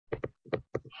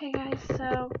Hey guys,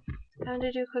 so I wanted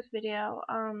to do a quick video.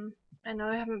 I know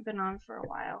I haven't been on for a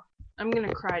while. I'm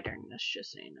gonna cry during this,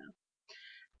 just so you know.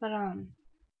 But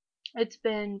it's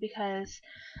been because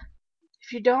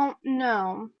if you don't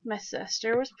know, my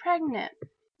sister was pregnant.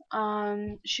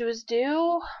 She was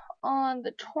due on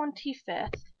the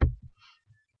 25th.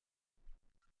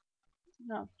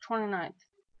 No, 29th.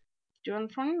 Due on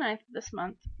the 29th of this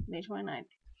month, May 29th.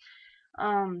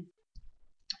 Um,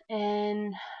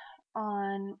 and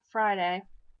on Friday,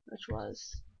 which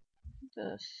was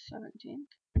the 17th.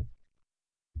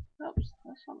 Oops,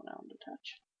 that's not what I wanted to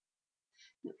touch.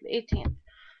 The 18th.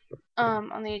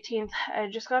 On the 18th, I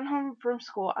had just gotten home from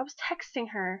school. I was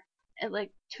texting her at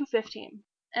like 2:15,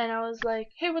 and I was like,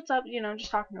 "Hey, what's up?" You know, just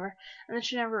talking to her, and then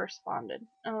she never responded.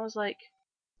 And I was like,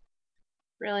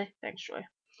 "Really? Thanks, Joy."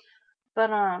 But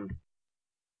I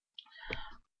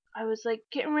was like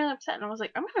getting really upset, and I was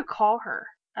like, "I'm gonna call her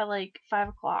at like 5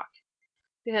 o'clock."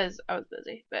 Because I was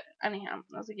busy. But anyhow,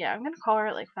 I was like, yeah, I'm gonna call her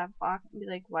at like 5 o'clock and be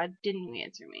like, why didn't you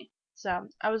answer me? So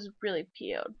I was really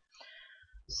PO'd.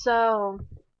 So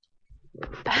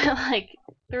at like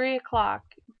 3 o'clock,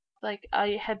 like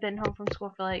I had been home from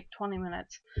school for like 20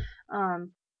 minutes. I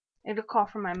had a call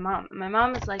from my mom. And my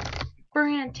mom is like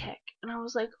frantic, and I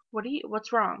was like,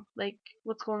 what's wrong? Like,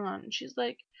 what's going on? And she's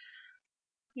like,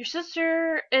 your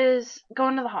sister is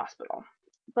going to the hospital,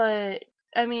 but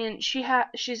I mean,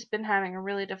 she's been having a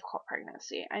really difficult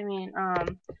pregnancy. I mean,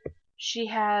 she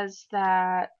has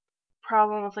that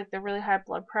problem with like the really high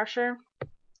blood pressure.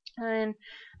 And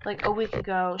like a week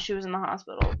ago, she was in the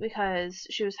hospital because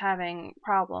she was having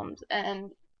problems,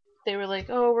 and they were like,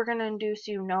 "Oh, we're gonna induce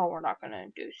you." No, we're not gonna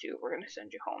induce you. We're gonna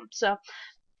send you home. So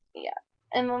yeah,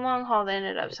 in the long haul, they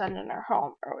ended up sending her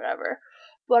home or whatever.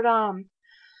 But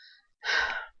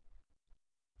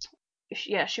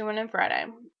yeah, she went in Friday,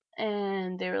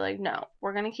 and they were like, "No,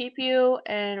 we're gonna keep you,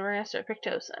 and we're gonna start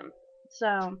Pictocin."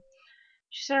 So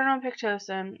she started on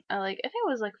Pictocin. I think it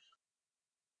was like,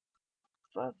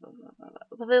 but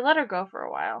they let her go for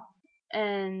a while,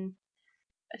 and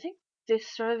I think they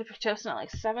started the Pitocin at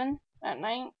like 7 at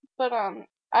night. But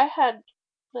I had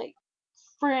like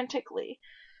frantically,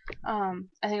 I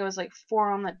think it was like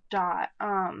 4 on the dot.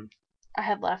 I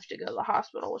had left to go to the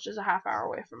hospital, which is a half hour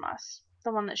away from us.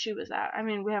 The one that she was at. I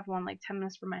mean, we have one like 10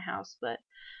 minutes from my house, but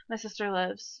my sister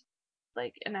lives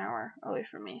like an hour away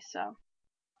from me. So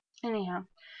anyhow,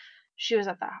 she was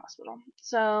at that hospital.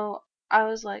 So I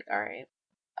was like, all right,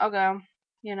 I'll go.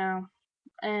 You know,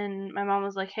 and my mom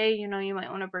was like, hey, you might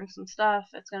want to bring some stuff.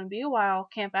 It's going to be a while.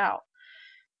 Camp out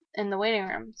in the waiting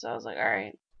room. So I was like, all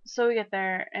right. So we get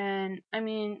there, and I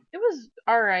mean, it was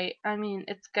all right. I mean,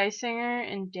 it's Geisinger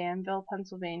in Danville,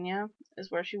 Pennsylvania, is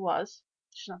where she was.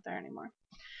 She's not there anymore.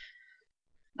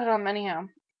 But anyhow,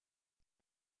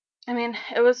 I mean,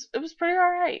 it was pretty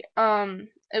all right.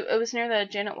 It was near the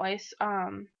Janet Weiss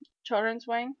children's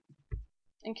wing.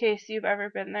 In case you've ever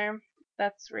been there,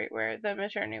 that's right where the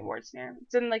maternity ward's near.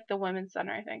 It's in like the women's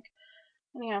center, I think.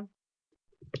 Anyhow,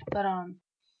 but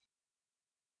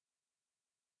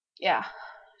yeah,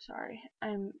 sorry.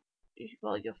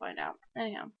 Well, you'll find out.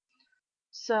 Anyhow,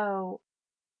 so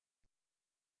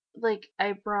like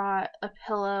I brought a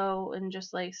pillow and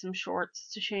just like some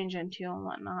shorts to change into and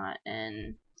whatnot,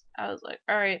 and I was like,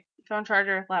 all right, phone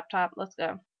charger, laptop, let's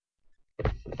go.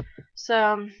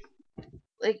 So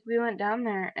like we went down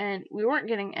there and we weren't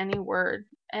getting any word,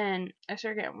 and I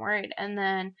started getting worried, and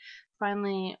then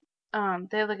finally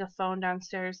they have like a phone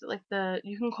downstairs that like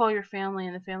you can call your family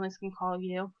and the families can call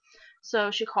you.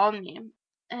 So she called me,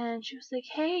 and she was like,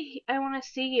 hey, I want to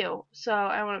see you. So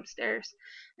I went upstairs,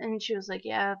 and she was like,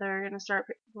 yeah, they're gonna start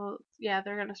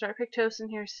Pictocin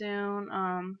here soon.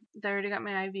 They already got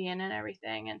my IV in and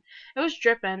everything, and it was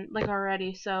dripping like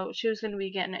already, so she was gonna be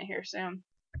getting it here soon.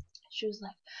 She was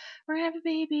like, we're gonna have a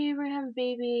baby, we're gonna have a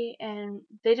baby, and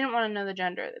they didn't want to know the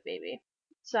gender of the baby.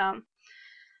 So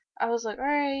I was like, all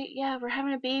right, yeah, we're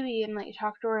having a baby, and like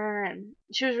talked to her, and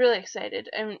she was really excited,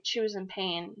 and she was in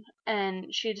pain,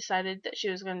 and she decided that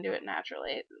she was gonna do it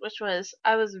naturally,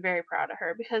 I was very proud of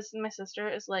her, because my sister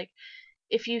is like,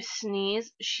 if you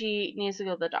sneeze, she needs to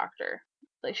go to the doctor.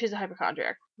 Like, she's a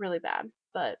hypochondriac, really bad,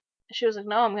 but she was like,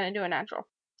 no, I'm gonna do it natural.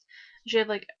 She had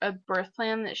like a birth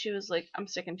plan that she was like, I'm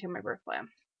sticking to my birth plan.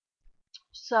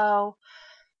 So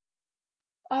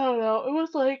I don't know, it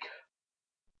was like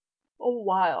a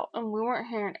while, and we weren't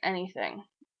hearing anything,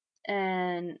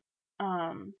 and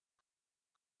um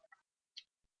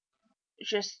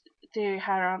just they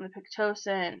had her on the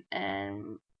Pictocin,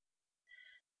 and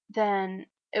then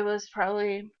it was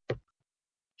probably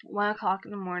 1 o'clock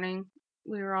in the morning.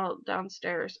 We were all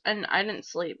downstairs, and I didn't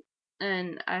sleep,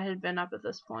 and I had been up at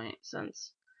this point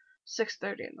since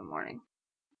 6:30 in the morning.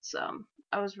 So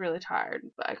I was really tired,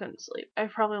 but I couldn't sleep. I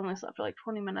probably only slept for like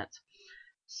 20 minutes.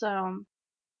 So,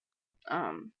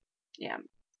 um, yeah.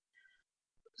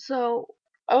 So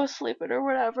I was sleeping or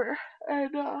whatever,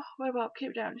 and my mom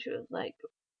came down. She was like,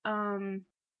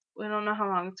 we don't know how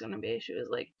long it's gonna be. She was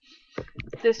like,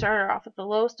 they started off with the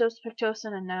lowest dose of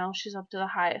Pitocin, and now she's up to the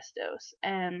highest dose,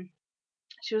 and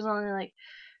she was only like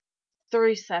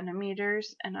 3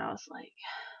 centimeters, and I was like,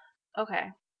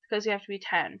 okay, because you have to be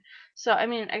 10. So I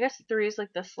mean, I guess 3 is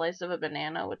like the slice of a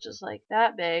banana, which is like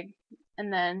that big,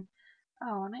 and then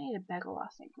oh, and I ate a bagel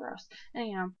last night. Gross.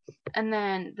 Anyhow, and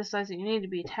then the size that you need to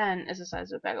be 10 is the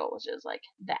size of a bagel, which is like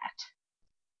that.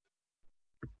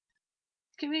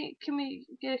 Can we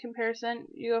get a comparison?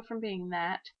 You go from being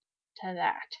that to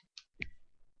that.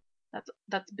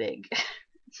 That's big.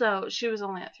 So she was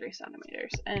only at 3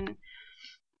 centimeters, and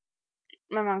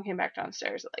my mom came back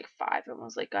downstairs at like 5 and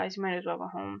was like, "Guys, you might as well go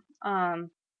home."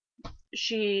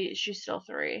 She's still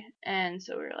 3, and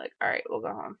so we were like, "All right, we'll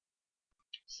go home."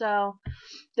 So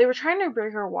they were trying to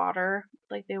break her water,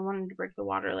 like they wanted to break the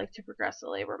water, like to progress the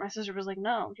labor. My sister was like,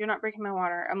 "No, you're not breaking my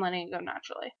water. I'm letting it go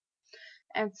naturally."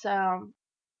 And so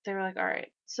they were like, "All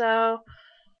right." So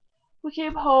we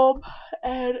came home,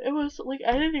 and it was like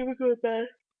I didn't even go to bed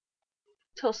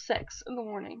till 6 in the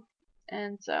morning,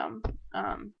 and so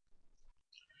um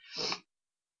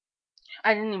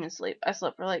I didn't even sleep. I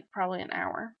slept for like probably an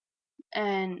hour,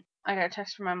 and I got a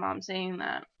text from my mom saying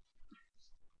that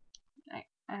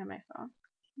I had my phone.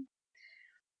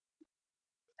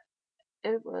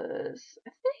 It was I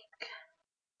think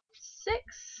 6.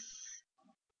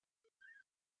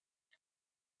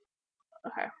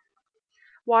 Okay,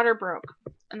 water broke,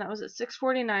 and that was at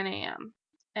 6:49 a.m.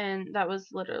 And that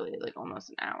was literally like almost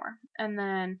an hour. And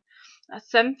then at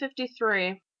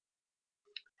 7:53,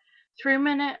 3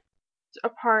 minutes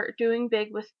apart, doing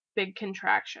big with big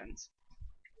contractions.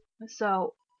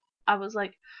 So I was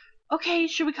like, okay,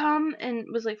 should we come? And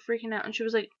was like freaking out. And she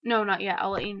was like, no, not yet.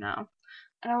 I'll let you know.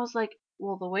 And I was like,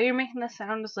 well, the way you're making this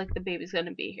sound is like the baby's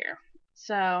gonna be here.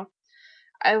 So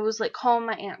I was like, call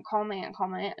my aunt,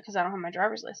 because I don't have my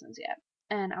driver's license yet.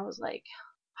 And I was like,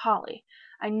 Holly,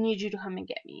 I need you to come and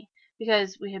get me,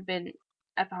 because we had been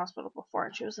at the hospital before.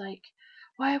 And she was like,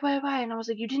 why? And I was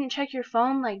like, you didn't check your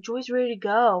phone? Like, Joy's ready to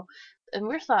go. And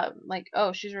we thought, like,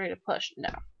 oh, she's ready to push. No.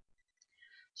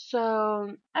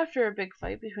 So after a big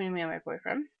fight between me and my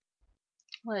boyfriend,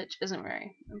 which isn't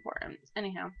very important,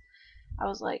 anyhow, I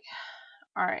was like,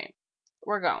 all right,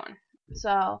 we're going.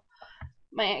 So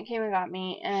my aunt came and got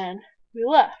me, and we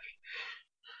left.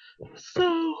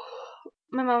 So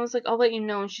my mom was like, I'll let you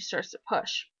know when she starts to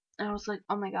push. And I was like,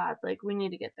 oh my god, like we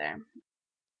need to get there.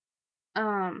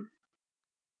 Um,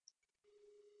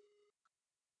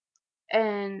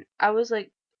 and I was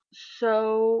like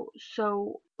so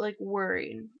like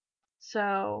worried.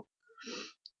 So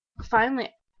finally,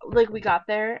 like we got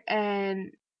there,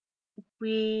 and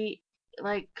we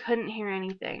like couldn't hear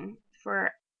anything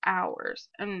for hours,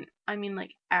 and I mean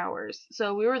like hours.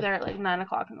 So we were there at like 9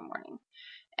 o'clock in the morning,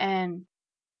 and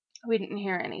we didn't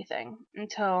hear anything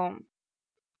until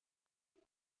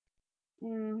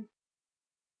mm,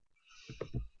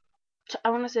 I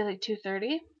want to say like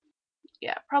 2:30.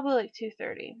 Yeah, probably like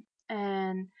 2:30,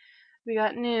 and we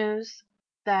got news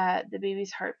that the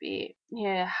baby's heartbeat, he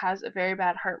has a very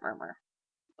bad heart murmur.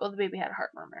 Well, the baby had a heart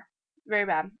murmur, very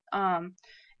bad.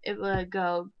 It would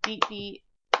go beat beat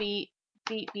beat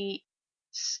beat beat,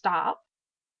 stop,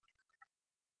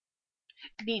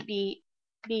 beat beat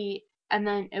beat, and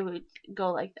then it would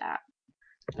go like that.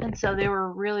 And so they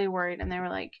were really worried, and they were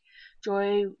like,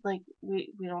 Joy, like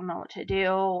we don't know what to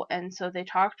do. And so they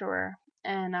talked to her,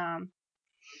 and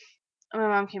my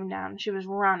mom came down. She was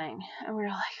running, and we were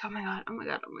like, oh my god, oh my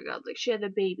god, oh my god, like she had the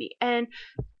baby. And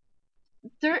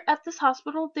they're at this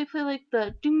hospital. They play like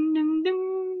the ding ding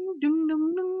ding ding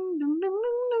ding ding ding ding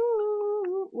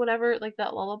ding, whatever, like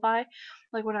that lullaby,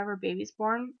 like whenever baby's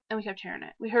born. And we kept hearing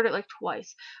it. We heard it like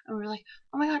twice, and we were like,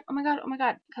 oh my god, oh my god, oh my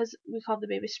god, because we called the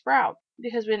baby Sprout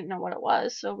because we didn't know what it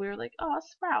was. So we were like, oh,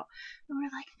 it's Sprout, and we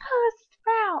were like, oh, it's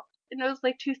Sprout. And it was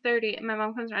like 2:30, and my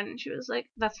mom comes around, and she was like,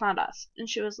 that's not us. And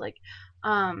she was like,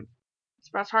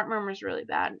 Sprout's heart murmur is really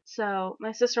bad. So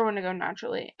my sister wanted to go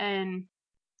naturally, and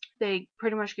they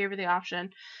pretty much gave her the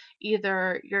option: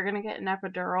 either you're going to get an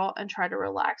epidural and try to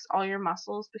relax all your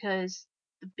muscles, because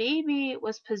the baby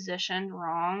was positioned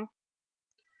wrong.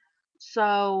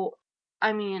 So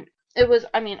I mean, it was,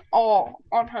 I mean, all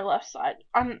on her left side.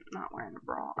 I'm not wearing a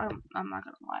bra. I'm not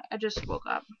gonna lie, I just woke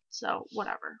up, so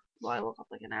whatever. Well, I woke up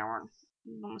like an hour,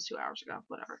 almost 2 hours ago,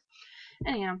 whatever.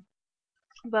 Anyhow,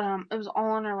 but it was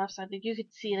all on her left side. Like you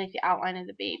could see like the outline of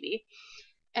the baby,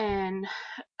 and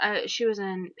she was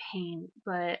in pain.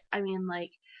 But I mean,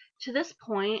 like to this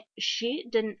point, she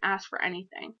didn't ask for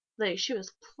anything. Like she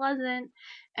was pleasant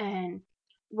and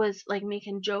was like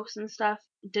making jokes and stuff.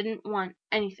 Didn't want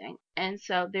anything, and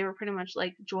so they were pretty much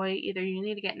like, Joy, either you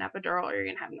need to get an epidural or you're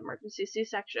gonna have an emergency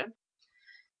C-section.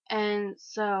 And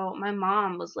so my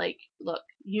mom was like, look,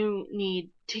 you need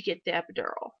to get the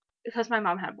epidural. Because my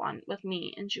mom had one with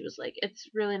me, and she was like, it's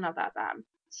really not that bad.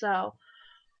 So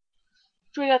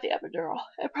we got the epidural.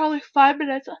 And probably 5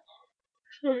 minutes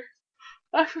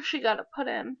after she got it put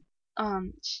in,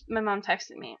 my mom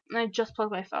texted me. And I just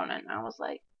plugged my phone in. And I was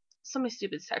like, somebody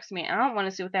stupid's texting me. And I don't want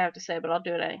to see what they have to say, but I'll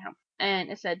do it anyhow. And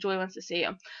it said, Joy wants to see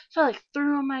you. So I like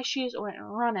threw on my shoes and went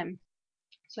running.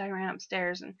 So I ran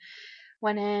upstairs and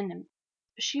went in, and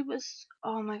she was,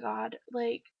 oh my god,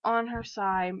 like on her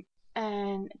side,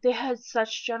 and they had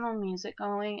such gentle music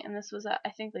going, and this was at, I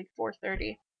think, like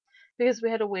 4:30, because we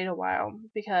had to wait a while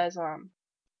because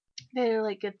they had to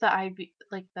like get the IV,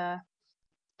 like the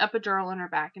epidural in her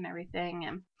back and everything,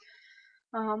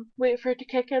 and wait for it to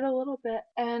kick in a little bit.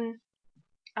 And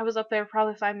I was up there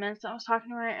probably 5 minutes, and I was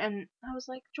talking to her, and I was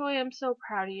like, Joy, I'm so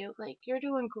proud of you, like you're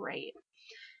doing great.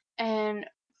 And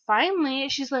finally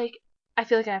she's like, I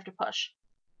feel like I have to push.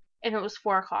 And it was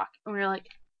 4 o'clock, and we were like,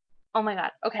 oh my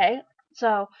god, okay.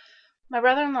 So my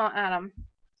brother-in-law Adam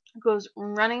goes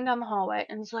running down the hallway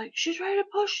and is like, she's ready to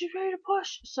push, she's ready to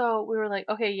push. So we were like,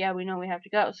 okay, yeah, we know we have to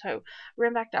go. So we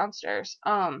ran back downstairs,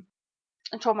 and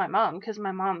told my mom, because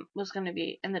my mom was going to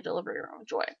be in the delivery room with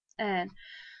Joy. And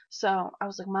so I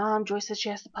was like, Mom, Joy says she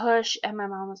has to push. And my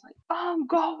mom was like, I'm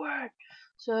going.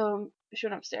 So she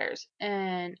went upstairs,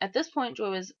 and at this point Joy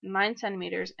was 9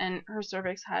 centimeters, and her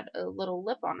cervix had a little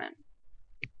lip on it,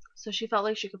 so she felt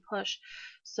like she could push.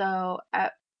 So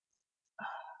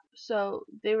so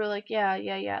they were like, yeah,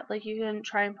 yeah, yeah, like you can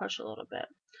try and push a little bit.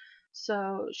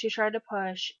 So she tried to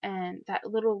push, and that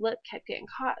little lip kept getting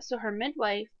caught. So her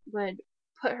midwife would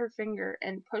put her finger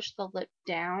and push the lip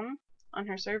down on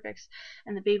her cervix,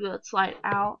 and the baby would slide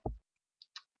out,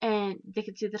 and they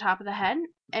could see the top of the head.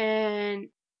 And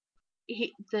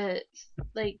the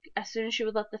like as soon as she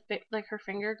would let like her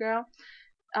finger go,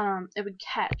 it would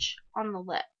catch on the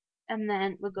lip and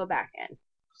then would go back in.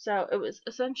 So it was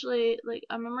essentially like,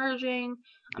 I'm emerging,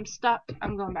 I'm stuck,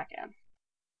 I'm going back in.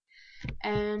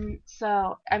 And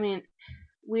so, I mean,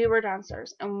 we were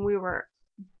downstairs and we were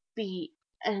beat.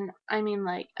 And I mean,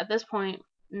 like, at this point,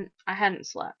 I hadn't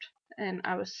slept and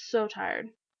I was so tired.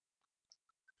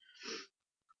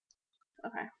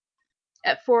 Okay.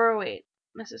 At 4:08,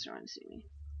 my sister went to see me.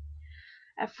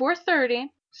 At 4:30,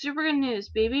 super good news,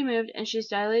 baby moved and she's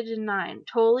dilated to 9,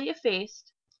 totally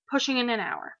effaced, pushing in an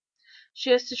hour. She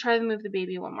has to try to move the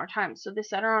baby one more time. So they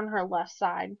set her on her left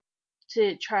side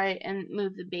to try and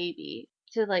move the baby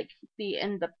to like be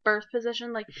in the birth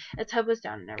position. Like its head was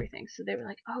down and everything. So they were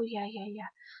like, oh yeah, yeah, yeah.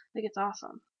 Like it's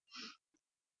awesome.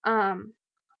 Um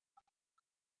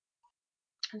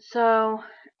so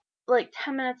like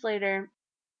 10 minutes later,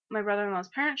 my brother-in-law's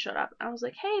parents showed up. I was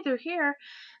like, hey, they're here.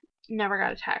 Never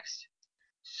got a text.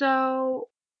 So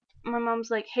my mom's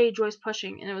like, hey, Joy's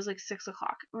pushing, and it was like 6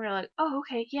 o'clock. And we were like, oh,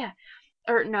 okay, yeah.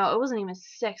 Or no, it wasn't even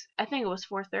 6. I think it was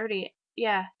 4:30.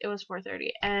 Yeah, it was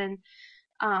 4:30. And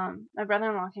my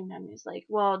brother-in-law came down and he's like,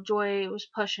 well, Joy was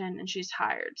pushing and she's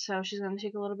tired, so she's gonna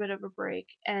take a little bit of a break.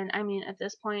 And I mean, at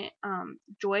this point,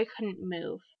 Joy couldn't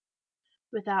move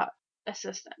without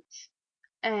assistance.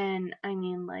 And I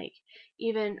mean, like,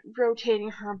 even rotating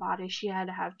her body, she had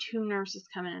to have 2 nurses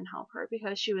come in and help her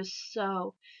because she was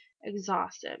so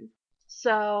exhausted.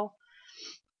 So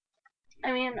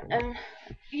I mean, and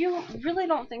you really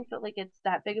don't think that like it's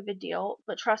that big of a deal,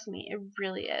 but trust me, it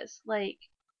really is. Like,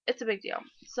 it's a big deal.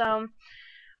 So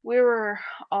we were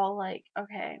all like,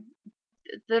 okay.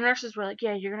 The nurses were like,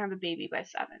 yeah, you're gonna have a baby by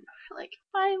 7. Like,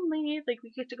 finally, like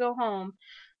we get to go home.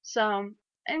 So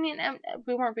I mean,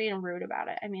 we weren't being rude about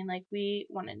it. I mean, like we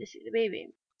wanted to see the baby.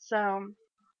 So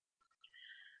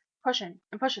pushing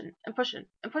and pushing and pushing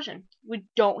and pushing. We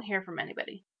don't hear from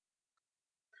anybody.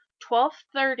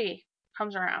 12:30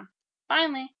 comes around.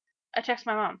 Finally, I text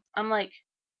my mom. I'm like,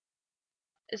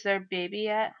 is there a baby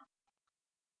yet?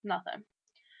 Nothing.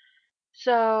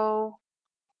 So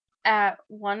at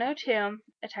 1:02,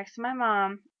 I texted my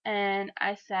mom and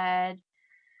I said,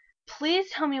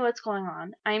 please tell me what's going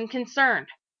on. I'm concerned.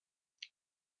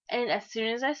 And as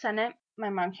soon as I sent it, my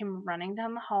mom came running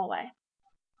down the hallway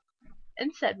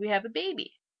and said, we have a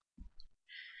baby.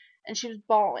 And she was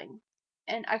bawling.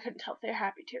 And I couldn't tell if they're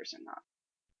happy tears or not.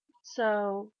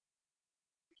 So,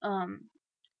 um,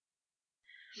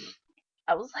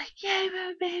 I was like, yay,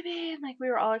 baby, and like we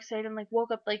were all excited and like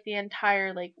woke up like the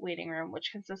entire like waiting room,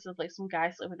 which consisted of like some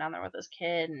guy sleeping down there with his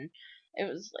kid, and it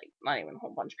was like not even a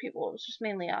whole bunch of people. It was just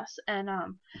mainly us, and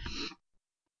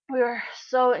we were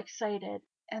so excited.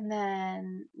 And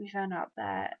then we found out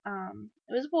that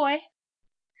it was a boy.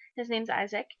 His name's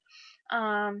Isaac.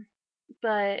 Um,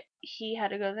 but he had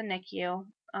to go to the NICU.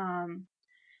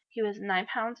 He was 9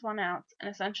 pounds 1 ounce, and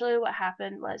essentially what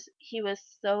happened was he was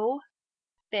so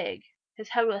big. His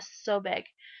head was so big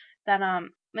that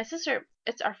my sister,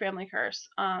 it's our family curse,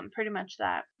 pretty much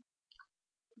that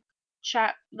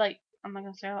chat, like, I'm not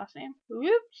gonna say her last name.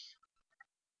 Whoops.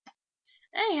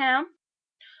 Anyhow,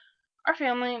 our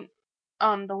family,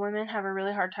 the women have a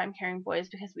really hard time carrying boys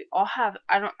because we all have,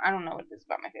 I don't know what it is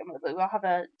about my family, but we all have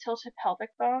a tilted pelvic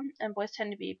bone, and boys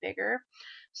tend to be bigger.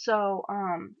 So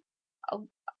uh,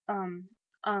 um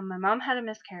my mom had a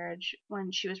miscarriage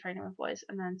when she was pregnant with boys,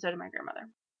 and then so did my grandmother.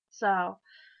 So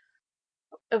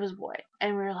it was a boy,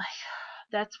 and we were like,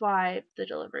 that's why the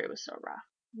delivery was so rough.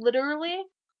 Literally,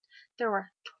 there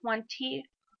were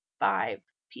 25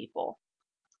 people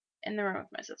in the room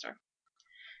with my sister.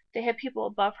 They had people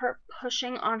above her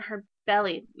pushing on her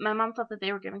belly. My mom thought that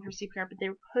they were giving her CPR, but they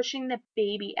were pushing the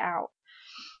baby out.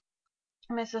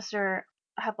 My sister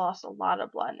had lost a lot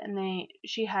of blood, and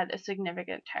she had a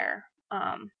significant tear.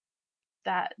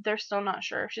 That they're still not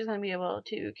sure if she's going to be able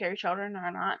to carry children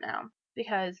or not now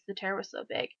because the tear was so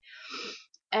big.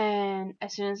 And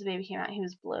as soon as the baby came out, he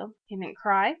was blue. He didn't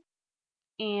cry,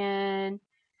 and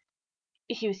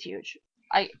he was huge.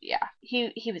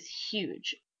 He was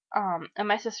huge. And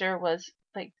my sister was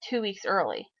like 2 weeks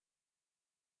early,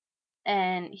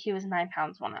 and he was 9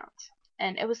 pounds 1 ounce.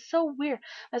 And it was so weird.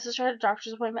 My sister had a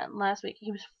doctor's appointment last week.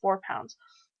 He was 4 pounds.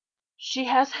 She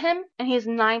has him, and he's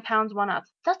 9 pounds 1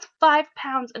 ounce. That's 5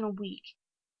 pounds in a week.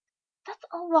 That's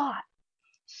a lot.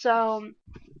 So,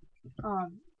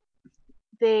 um,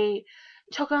 they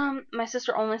took him. My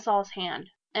sister only saw his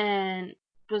hand and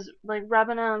was like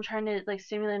rubbing him, trying to like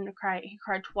stimulate him to cry. He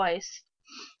cried twice,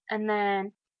 and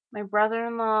then my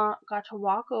brother-in-law got to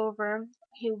walk over.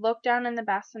 He looked down in the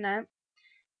bassinet,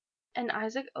 and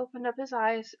Isaac opened up his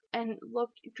eyes and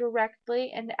looked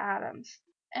directly into Adam's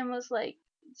and was like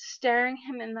staring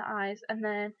him in the eyes. And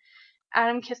then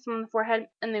Adam kissed him on the forehead,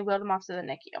 and they wheeled him off to the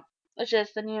NICU, which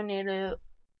is the neonatal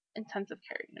intensive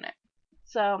care unit.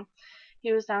 So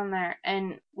he was down there,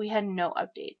 and we had no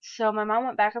updates. So my mom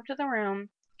went back up to the room,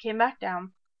 came back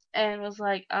down, and was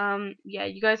like, yeah,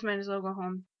 you guys might as well go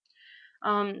home.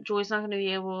 Joy's not going to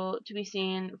be able to be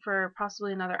seen for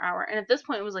possibly another hour. And at this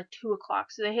point, it was like 2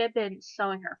 o'clock, so they had been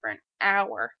sewing her for an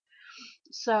hour.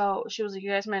 So she was like, you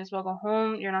guys might as well go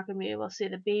home. You're not going to be able to see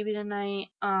the baby tonight.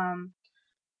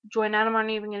 Joy and Adam aren't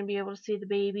even going to be able to see the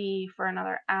baby for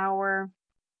another hour.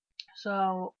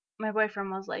 So my boyfriend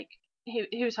was like,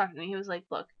 he was talking to me. He was like,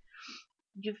 look,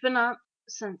 you've been up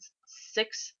since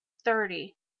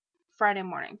 6:30 Friday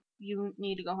morning. You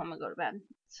need to go home and go to bed.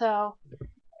 So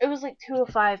it was like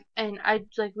 2:05, and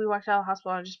we walked out of the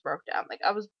hospital and I just broke down. Like,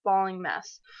 I was bawling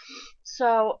mess.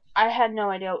 So I had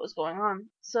no idea what was going on.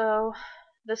 So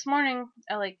this morning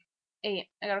at like 8,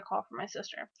 I got a call from my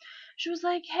sister. She was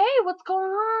like, hey, what's going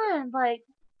on? Like,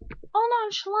 all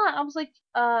nonchalant. I was like,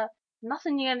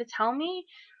 nothing you gotta tell me.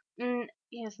 And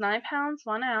he has 9 pounds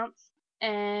 1 ounce,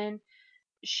 and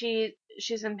she's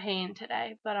in pain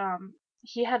today. But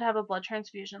he had to have a blood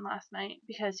transfusion last night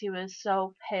because he was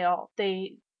so pale.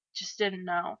 They just didn't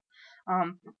know.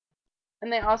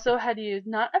 And they also had to use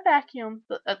not a vacuum,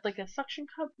 but like a suction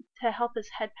cup to help his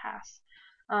head pass.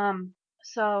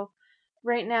 So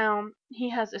right now he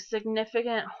has a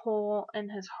significant hole in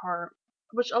his heart,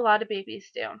 which a lot of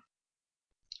babies do.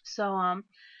 So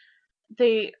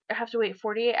they have to wait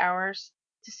 48 hours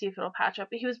to see if it'll patch up.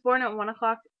 But he was born at 1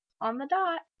 o'clock on the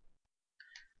dot,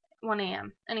 1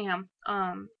 a.m. Anyhow,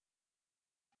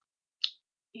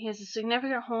 he has a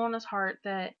significant hole in his heart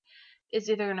that is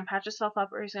either going to patch itself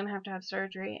up or he's going to have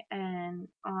surgery. And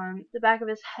on the back of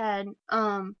his head,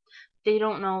 they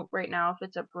don't know right now if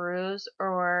it's a bruise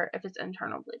or if it's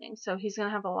internal bleeding. So he's going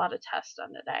to have a lot of tests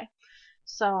done today.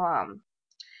 So,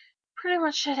 pretty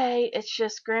much today it's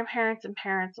just grandparents and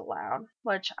parents allowed,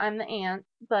 which I'm the aunt,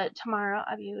 but tomorrow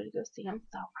I'll be able to go see him,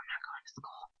 so I'm not going to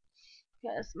school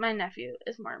because my nephew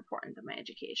is more important than my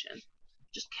education.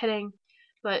 Just kidding,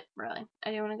 but really,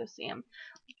 I do want to go see him.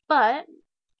 But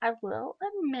I will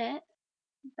admit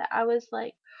that I was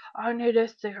like, I need to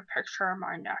see a picture of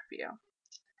my nephew.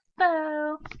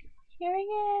 So, here he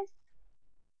is.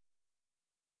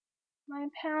 9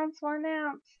 pounds 1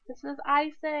 ounce. This is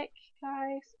Isaac,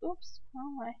 guys. Oops,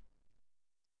 wrong way.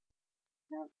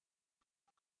 Yep.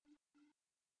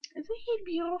 Isn't he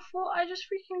beautiful? I just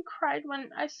freaking cried when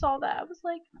I saw that. I was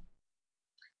like,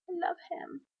 I love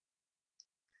him.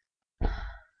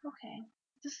 Okay,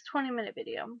 this is a 20-minute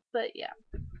video, but yeah.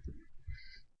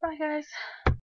 Bye, guys.